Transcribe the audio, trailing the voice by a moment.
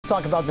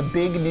talk about the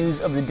big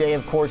news of the day.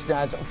 Of course,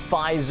 that's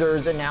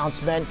Pfizer's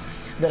announcement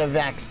that a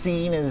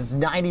vaccine is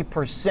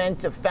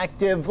 90%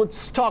 effective.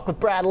 Let's talk with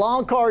Brad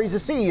Longcar. He's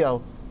the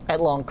CEO at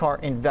Longcar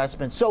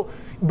Investments. So,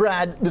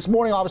 Brad, this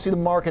morning, obviously, the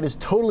market is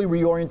totally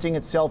reorienting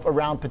itself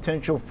around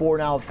potential for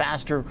now a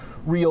faster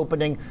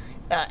reopening.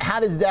 How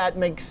does that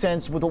make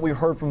sense with what we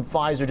heard from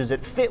Pfizer? Does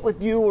it fit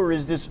with you, or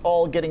is this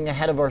all getting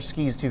ahead of our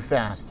skis too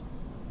fast?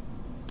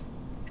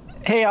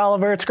 Hey,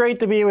 Oliver, it's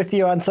great to be with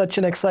you on such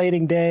an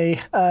exciting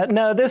day.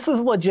 No, this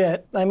is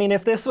legit. I mean,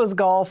 if this was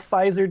golf,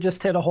 Pfizer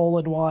just hit a hole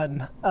in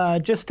one.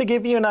 Just to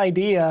give you an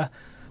idea,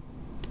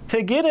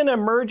 to get an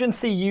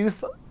emergency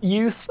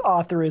use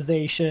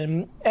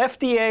authorization,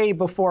 FDA,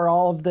 before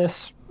all of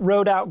this,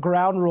 wrote out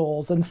ground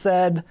rules and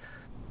said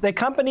that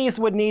companies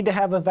would need to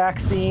have a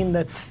vaccine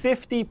that's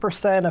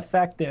 50%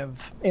 effective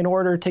in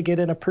order to get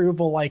an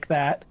approval like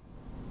that.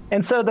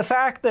 And so the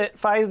fact that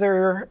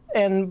Pfizer,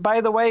 and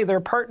by the way,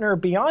 their partner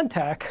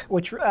BioNTech,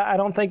 which I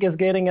don't think is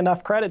getting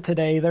enough credit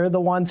today, they're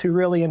the ones who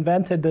really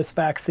invented this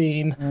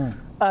vaccine.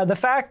 The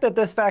fact that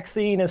this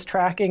vaccine is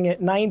tracking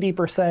at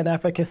 90%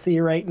 efficacy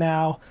right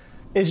now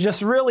is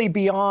just really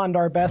beyond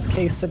our best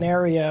case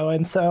scenario.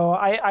 And so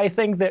I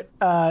think that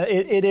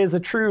it is a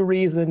true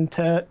reason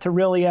to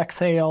really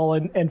exhale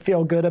and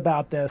feel good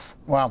about this.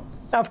 Wow.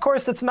 Now, of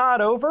course, it's not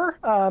over.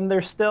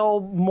 There's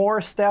still more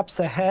steps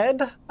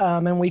ahead,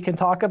 and we can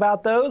talk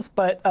about those.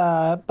 But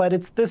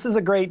this is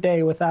a great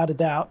day, without a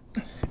doubt.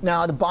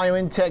 Now, the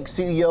BioNTech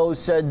CEO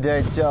said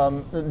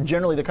that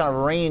generally the kind of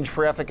range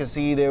for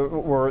efficacy they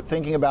were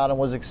thinking about and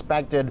was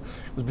expected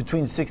was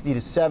between 60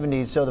 to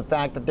 70. So the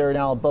fact that they're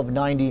now above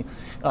 90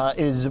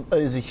 is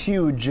a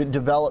huge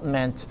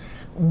development.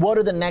 What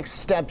are the next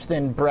steps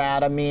then,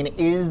 Brad? I mean,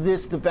 is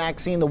this the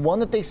vaccine, the one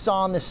that they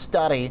saw in this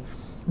study,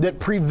 that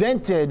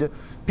prevented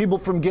people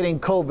from getting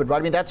COVID, right?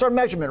 I mean, that's our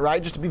measurement,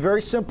 right? Just to be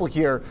very simple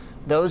here,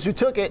 those who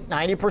took it,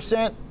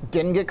 90%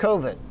 didn't get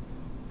COVID.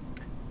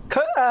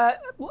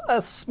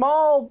 It's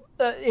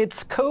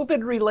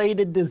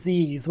COVID-related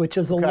disease, which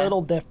is a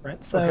little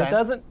different. So it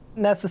doesn't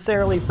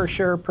necessarily for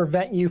sure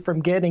prevent you from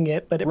getting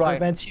it, but it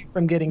prevents you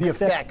from getting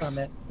sick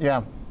from it.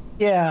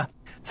 Yeah.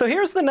 So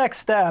here's the next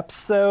steps.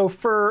 So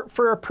for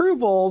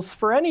approvals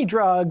for any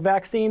drug,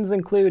 vaccines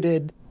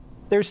included,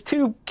 there's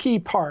two key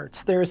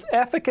parts. There's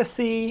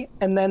efficacy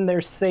and then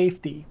there's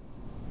safety.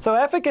 So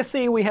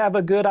efficacy we have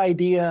a good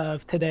idea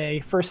of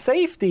today. For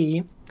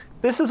safety,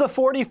 this is a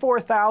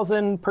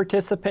 44,000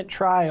 participant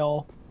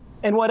trial.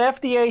 And what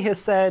FDA has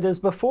said is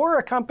before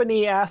a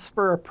company asks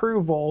for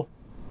approval,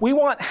 we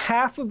want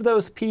half of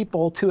those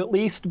people to at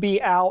least be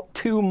out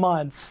 2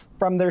 months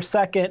from their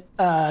second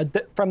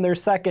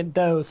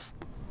dose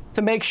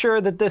to make sure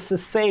that this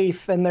is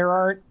safe and there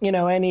aren't,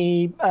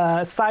 any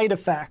side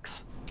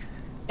effects.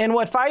 And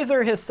what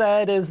Pfizer has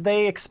said is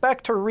they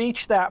expect to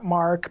reach that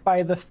mark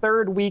by the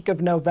 3rd week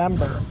of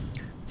November.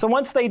 So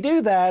once they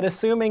do that,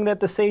 assuming that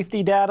the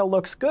safety data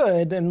looks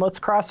good, and let's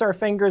cross our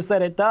fingers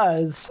that it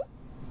does,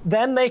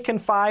 then they can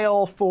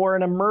file for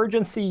an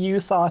emergency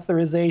use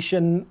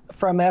authorization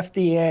from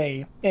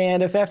FDA.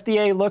 And if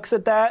FDA looks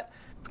at that,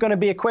 it's going to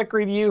be a quick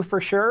review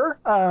for sure.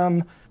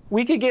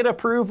 We could get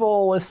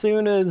approval as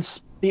soon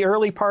as the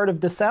early part of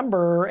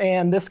December,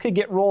 and this could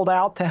get rolled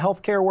out to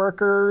healthcare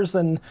workers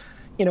and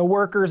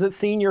workers at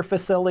senior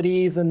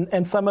facilities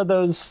and some of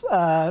those,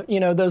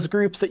 those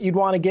groups that you'd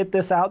want to get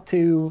this out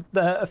to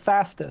the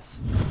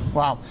fastest.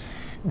 Wow.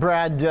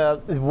 Brad,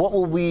 what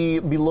will we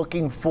be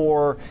looking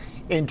for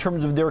in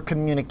terms of their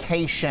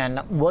communication?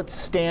 What's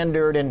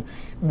standard and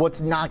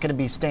what's not going to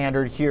be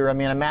standard here? I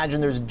mean, I imagine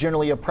there's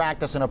generally a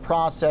practice and a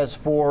process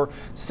for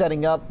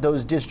setting up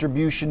those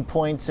distribution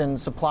points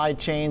and supply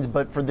chains.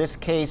 But for this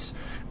case,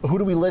 who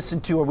do we listen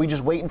to? Are we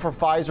just waiting for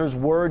Pfizer's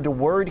word to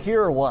word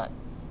here or what?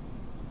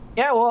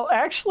 Yeah, well,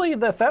 actually,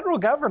 the federal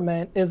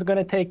government is going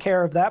to take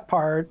care of that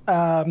part.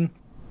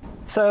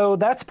 So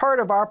that's part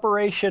of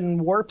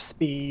Operation Warp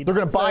Speed. They're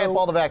going to buy up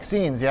all the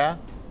vaccines, yeah?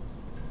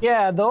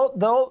 Yeah,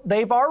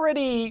 they've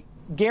already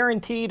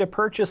guaranteed a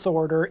purchase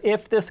order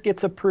if this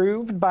gets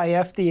approved by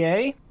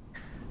FDA.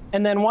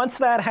 And then once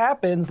that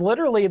happens,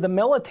 literally the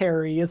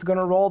military is going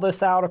to roll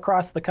this out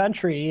across the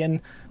country.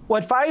 And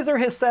what Pfizer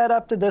has said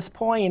up to this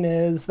point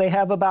is they'll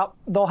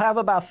have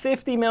about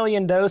 50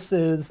 million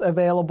doses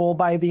available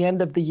by the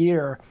end of the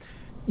year.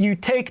 You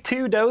take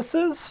 2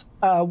 doses,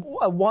 an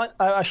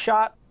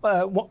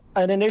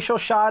initial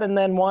shot, and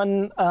then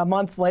one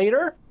month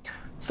later.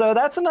 So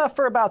that's enough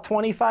for about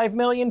 25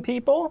 million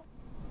people.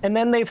 And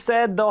then they've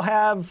said they'll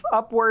have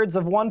upwards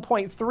of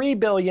 1.3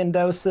 billion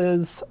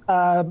doses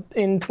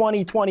in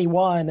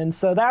 2021. And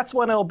so that's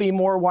when it'll be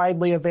more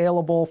widely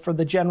available for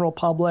the general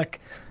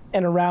public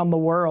and around the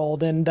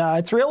world. And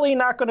it's really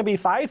not going to be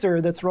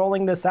Pfizer that's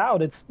rolling this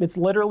out. It's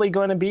literally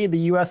going to be the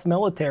U.S.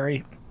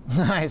 military.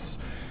 Nice.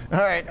 All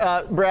right,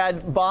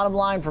 Brad, bottom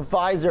line for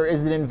Pfizer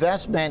is an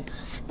investment.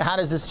 How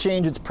does this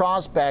change its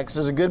prospects?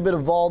 There's a good bit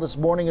of vol this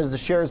morning as the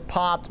shares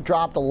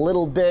dropped a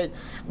little bit.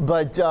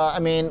 But, I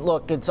mean,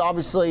 look, it's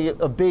obviously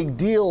a big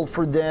deal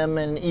for them.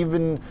 And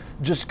even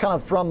just kind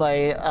of from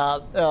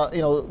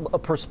a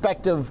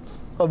perspective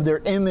of their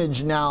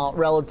image now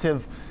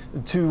relative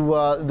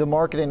to the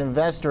market and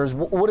investors.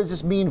 What does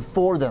this mean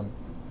for them?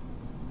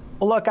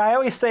 Well, look, I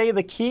always say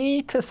the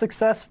key to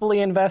successfully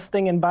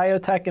investing in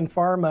biotech and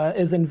pharma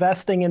is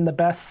investing in the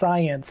best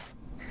science.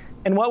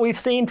 And what we've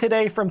seen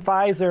today from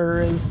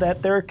Pfizer is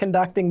that they're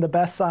conducting the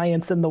best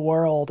science in the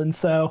world. And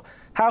so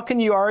how can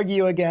you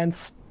argue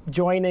against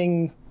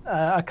joining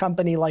a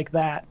company like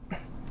that?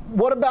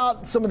 What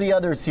about some of the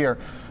others here?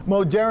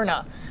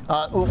 Moderna.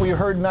 We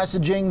heard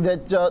messaging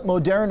that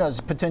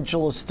Moderna's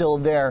potential is still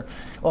there.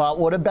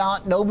 What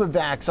about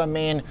Novavax? I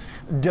mean,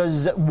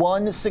 does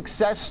one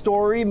success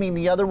story mean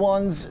the other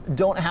ones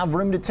don't have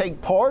room to take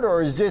part,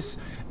 or is this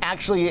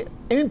actually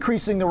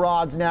increasing the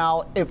odds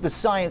now if the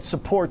science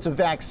supports a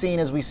vaccine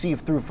as we see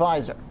through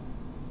Pfizer?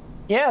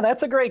 Yeah,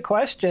 that's a great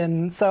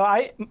question. So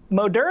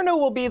Moderna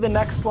will be the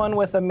next one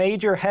with a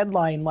major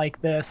headline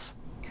like this.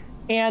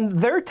 And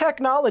their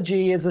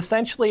technology is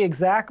essentially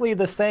exactly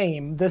the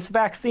same. This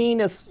vaccine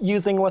is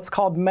using what's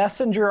called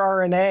messenger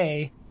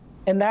RNA,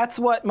 and that's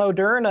what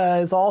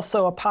Moderna is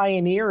also a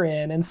pioneer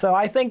in. And so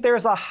I think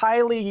there's a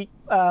highly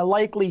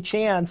likely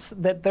chance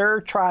that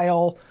their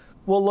trial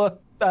will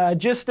look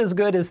just as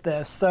good as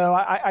this. So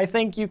I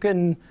think you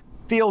can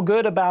feel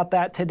good about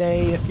that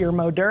today if you're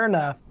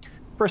Moderna.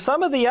 For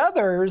some of the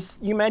others,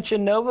 you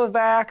mentioned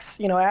Novavax,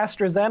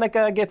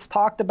 AstraZeneca gets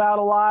talked about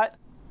a lot.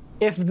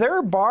 If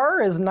their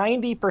bar is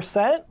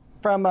 90%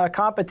 from a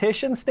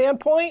competition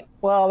standpoint,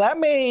 well, that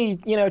may,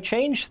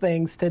 change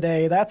things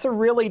today. That's a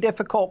really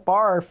difficult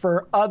bar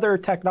for other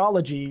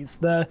technologies.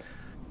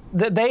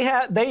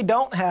 They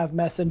don't have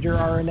messenger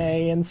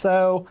RNA, and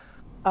so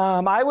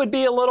I would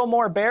be a little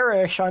more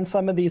bearish on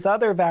some of these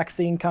other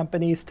vaccine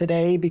companies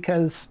today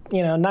because,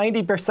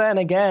 90%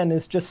 again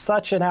is just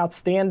such an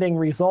outstanding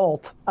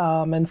result.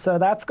 And so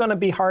that's going to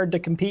be hard to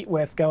compete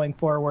with going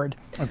forward.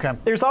 Okay.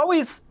 There's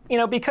always,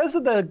 because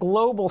of the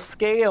global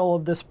scale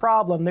of this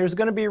problem, there's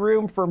going to be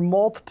room for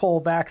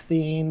multiple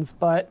vaccines.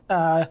 But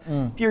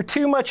if you're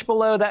too much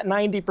below that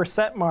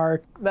 90%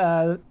 mark,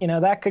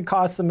 that could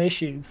cause some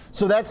issues.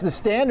 So that's the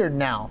standard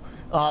now.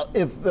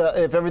 If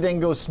everything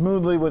goes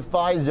smoothly with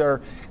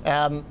Pfizer,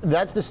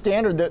 that's the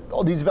standard that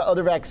all these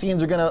other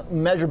vaccines are going to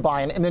measure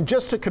by. And then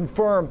just to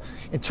confirm,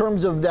 in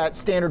terms of that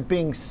standard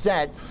being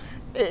set,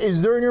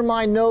 is there in your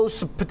mind no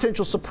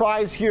potential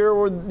surprise here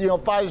where,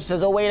 Pfizer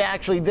says, oh, wait,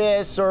 actually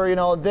this,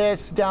 or,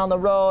 this down the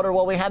road, or,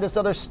 well, we had this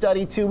other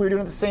study too, we were doing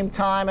it at the same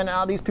time, and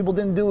these people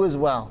didn't do as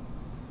well?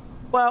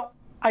 Well,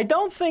 I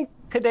don't think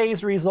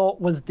today's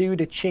result was due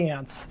to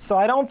chance. So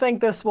I don't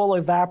think this will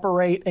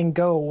evaporate and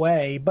go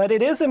away. But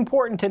it is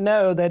important to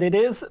know that it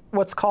is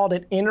what's called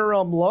an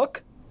interim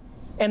look.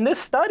 And this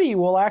study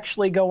will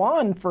actually go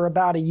on for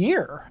about a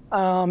year.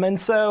 And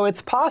so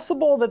it's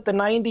possible that the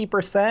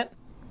 90%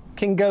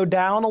 can go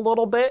down a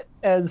little bit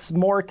as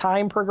more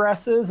time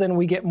progresses and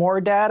we get more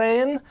data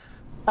in.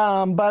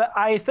 But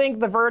I think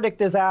the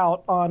verdict is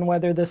out on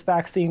whether this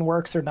vaccine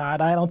works or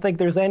not. I don't think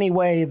there's any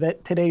way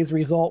that today's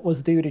result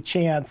was due to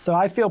chance. So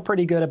I feel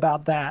pretty good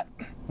about that.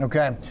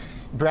 Okay.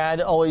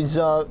 Brad, always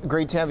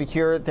great to have you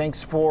here.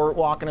 Thanks for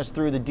walking us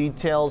through the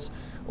details.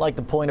 Like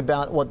the point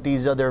about what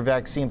these other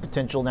vaccine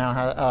potential now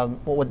have,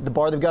 what the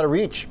bar they've got to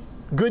reach.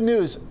 Good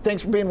news.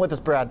 Thanks for being with us,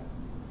 Brad.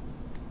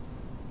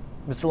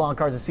 Mr.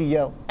 Lonkar is the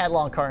CEO at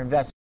Lonkar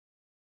Investments.